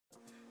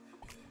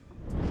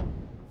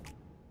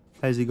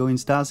How's it going,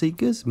 Star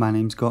Seekers? My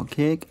name's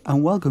Gotcake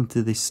and welcome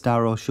to this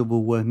Star or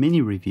Shovelware mini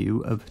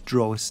review of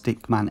Draw a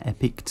Stickman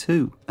Epic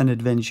 2, an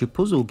adventure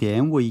puzzle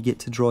game where you get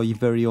to draw your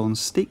very own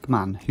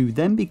stickman who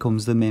then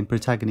becomes the main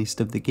protagonist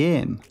of the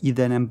game. You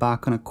then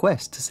embark on a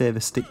quest to save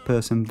a stick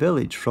person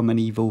village from an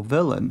evil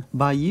villain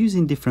by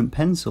using different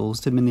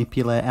pencils to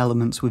manipulate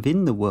elements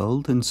within the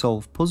world and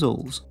solve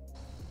puzzles.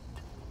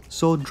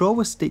 So Draw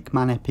a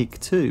Stickman Epic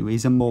 2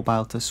 is a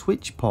mobile to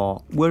Switch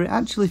port, where it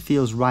actually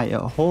feels right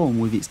at home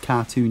with its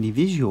cartoony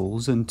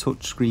visuals and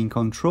touchscreen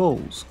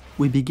controls.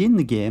 We begin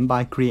the game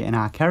by creating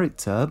our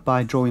character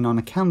by drawing on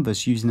a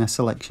canvas using a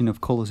selection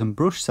of colours and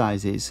brush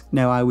sizes.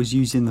 Now I was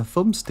using the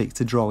thumbstick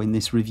to draw in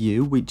this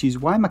review, which is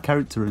why my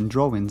character and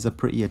drawings are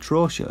pretty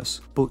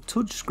atrocious, but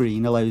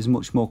touchscreen allows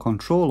much more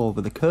control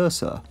over the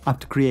cursor.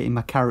 After creating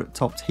my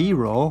carrot-topped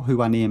hero,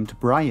 who I named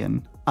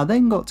Brian, I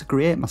then got to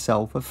create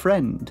myself a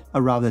friend,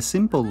 a rather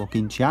simple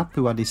looking chap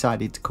who I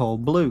decided to call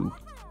Blue.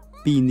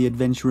 Being the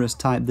adventurous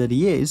type that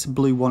he is,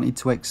 Blue wanted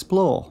to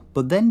explore,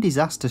 but then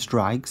disaster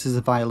strikes as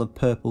a vial of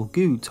purple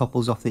goo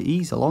topples off the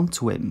easel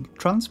onto him,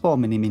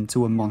 transforming him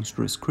into a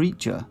monstrous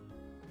creature.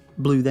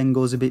 Blue then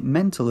goes a bit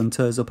mental and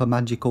tears up a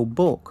magical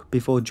book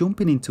before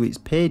jumping into its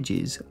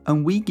pages,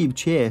 and we give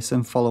chase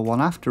and follow on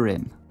after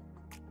him.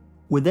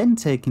 We're then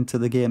taken to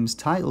the game's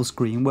title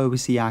screen where we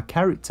see our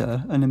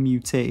character and a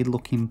mutated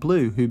looking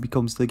Blue who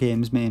becomes the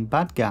game's main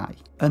bad guy.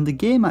 And the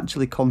game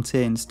actually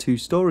contains two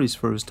stories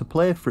for us to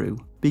play through,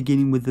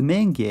 beginning with the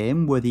main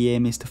game where the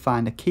aim is to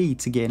find a key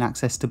to gain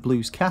access to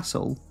Blue's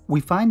castle. We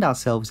find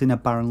ourselves in a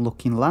barren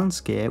looking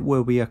landscape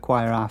where we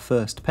acquire our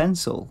first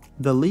pencil.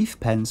 The leaf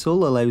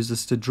pencil allows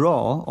us to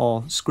draw,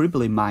 or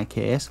scribble in my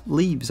case,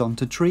 leaves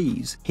onto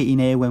trees. Hitting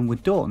A when we're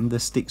done, the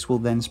sticks will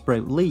then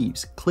sprout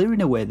leaves,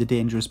 clearing away the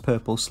dangerous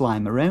purple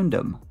slime around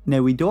them.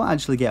 Now we don't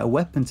actually get a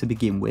weapon to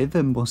begin with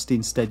and must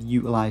instead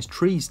utilise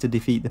trees to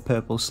defeat the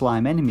purple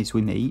slime enemies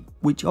we meet,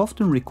 which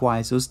often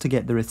requires us to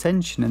get their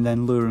attention and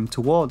then lure them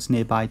towards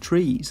nearby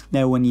trees.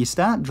 Now when you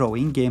start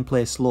drawing,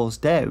 gameplay slows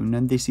down,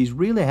 and this is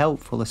really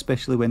helpful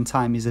especially when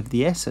time is of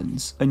the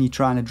essence and you're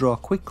trying to draw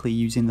quickly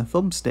using the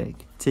thumbstick.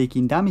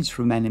 Taking damage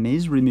from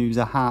enemies removes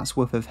a heart's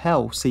worth of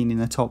health seen in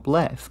the top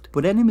left,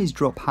 but enemies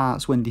drop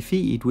hearts when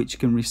defeated which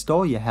can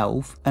restore your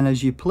health, and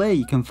as you play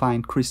you can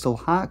find crystal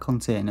heart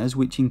containers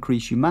which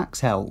increase your max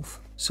health.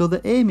 So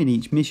the aim in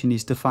each mission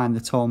is to find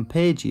the torn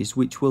pages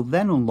which will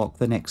then unlock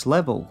the next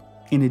level.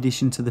 In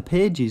addition to the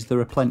pages,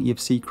 there are plenty of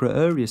secret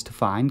areas to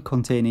find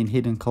containing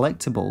hidden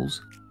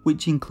collectibles,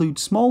 which include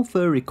small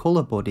furry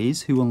colour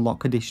buddies who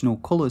unlock additional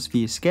colours for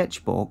your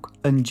sketchbook,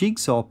 and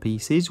jigsaw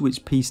pieces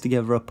which piece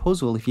together a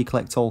puzzle if you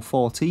collect all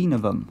 14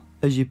 of them.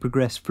 As you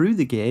progress through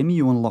the game,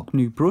 you unlock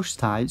new brush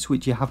types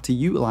which you have to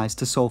utilise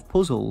to solve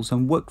puzzles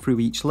and work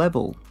through each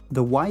level.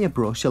 The wire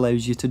brush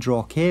allows you to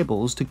draw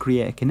cables to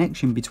create a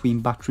connection between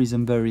batteries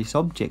and various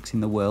objects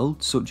in the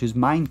world, such as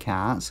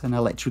minecarts and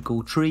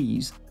electrical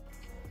trees.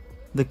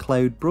 The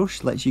cloud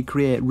brush lets you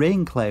create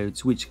rain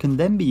clouds which can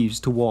then be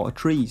used to water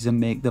trees and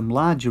make them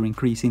larger,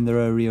 increasing their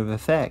area of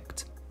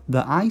effect.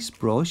 The ice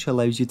brush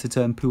allows you to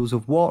turn pools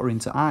of water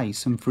into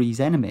ice and freeze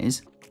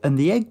enemies, and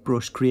the egg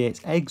brush creates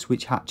eggs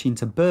which hatch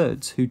into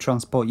birds who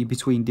transport you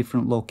between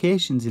different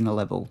locations in a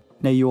level.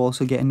 Now you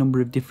also get a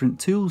number of different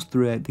tools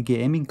throughout the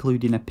game,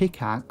 including a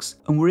pickaxe,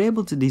 and we're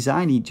able to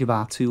design each of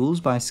our tools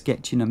by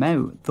sketching them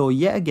out, though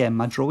yet again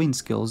my drawing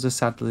skills are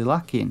sadly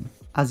lacking.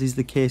 As is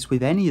the case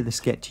with any of the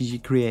sketches you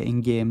create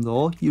in game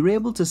though, you're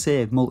able to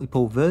save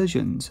multiple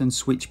versions and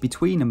switch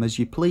between them as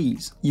you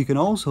please. You can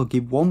also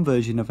give one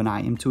version of an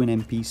item to an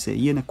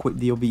NPC and equip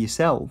the other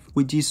yourself,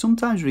 which is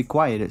sometimes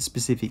required at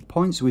specific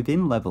points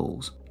within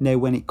levels. Now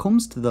when it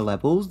comes to the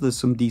levels, there's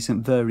some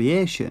decent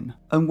variation,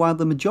 and while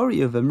the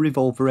majority of them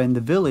revolve around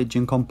the village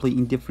and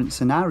completing different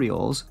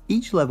scenarios,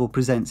 each level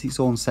presents its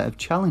own set of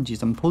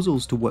challenges and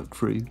puzzles to work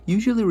through,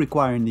 usually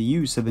requiring the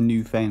use of a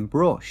newfound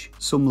brush.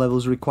 Some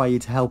levels require you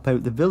to help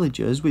out the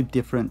villagers with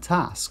different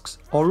tasks,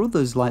 or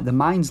others like the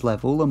mines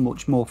level are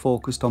much more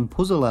focused on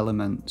puzzle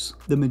elements.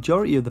 The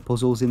majority of the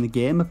puzzles in the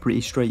game are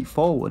pretty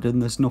straightforward and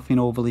there's nothing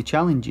overly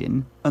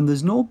challenging, and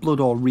there's no blood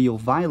or real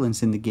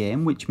violence in the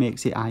game which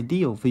makes it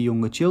ideal for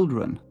younger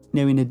children.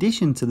 Now in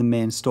addition to the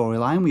main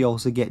storyline, we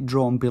also get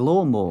Drawn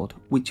Below mode,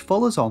 which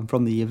follows on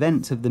from the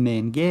events of the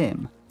main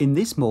game. In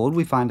this mode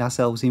we find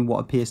ourselves in what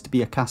appears to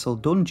be a castle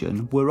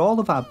dungeon where all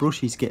of our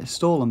brushes get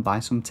stolen by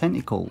some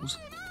tentacles.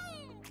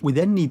 We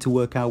then need to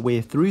work our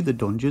way through the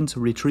dungeon to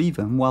retrieve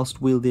them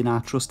whilst wielding our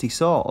trusty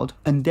sword,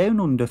 and Down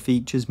Under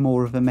features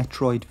more of a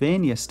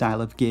Metroidvania style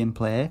of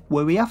gameplay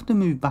where we have to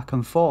move back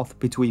and forth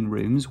between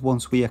rooms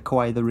once we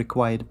acquire the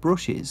required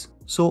brushes.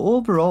 So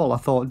overall I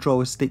thought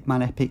Draw a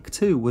Stickman Epic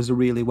 2 was a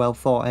really well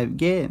thought out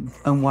game,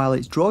 and while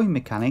its drawing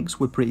mechanics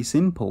were pretty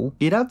simple,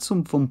 it had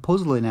some fun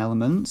puzzling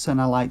elements and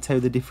I liked how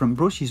the different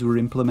brushes were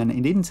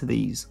implemented into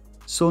these.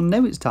 So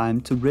now it's time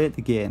to rate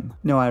the game.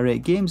 Now I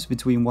rate games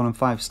between 1 and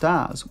 5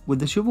 stars, with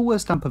the Shovelware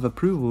stamp of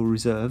approval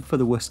reserved for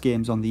the worst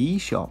games on the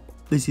eShop.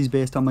 This is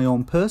based on my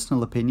own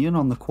personal opinion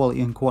on the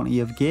quality and quantity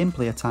of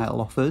gameplay a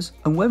title offers,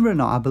 and whether or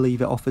not I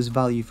believe it offers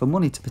value for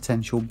money to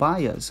potential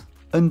buyers.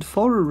 And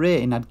for a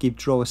rating I'd give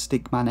Draw a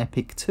Stickman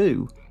Epic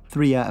 2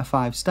 3 out of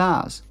 5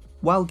 stars.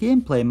 While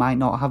gameplay might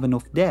not have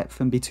enough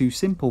depth and be too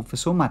simple for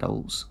some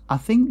adults, I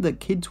think that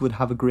kids would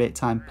have a great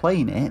time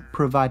playing it,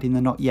 providing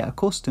they're not yet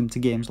accustomed to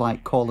games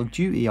like Call of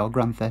Duty or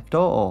Grand Theft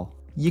Auto.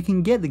 You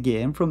can get the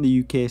game from the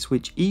UK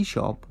Switch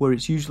eShop where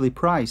it's usually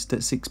priced at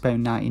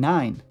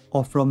 £6.99,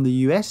 or from the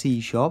US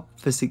eShop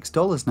for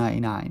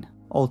 $6.99.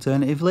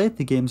 Alternatively,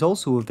 the game's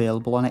also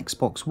available on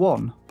Xbox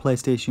One,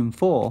 PlayStation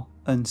 4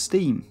 and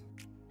Steam.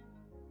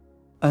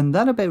 And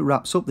that about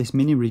wraps up this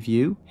mini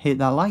review. Hit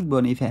that like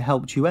button if it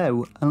helped you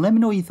out, and let me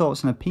know your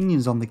thoughts and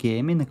opinions on the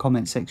game in the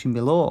comment section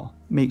below.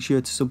 Make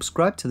sure to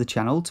subscribe to the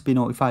channel to be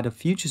notified of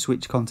future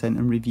Switch content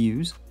and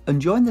reviews, and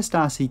join the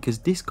Star Seekers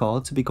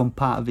Discord to become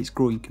part of its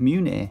growing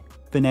community.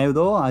 For now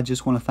though, I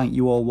just want to thank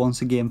you all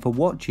once again for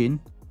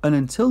watching, and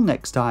until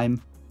next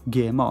time,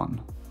 game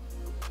on.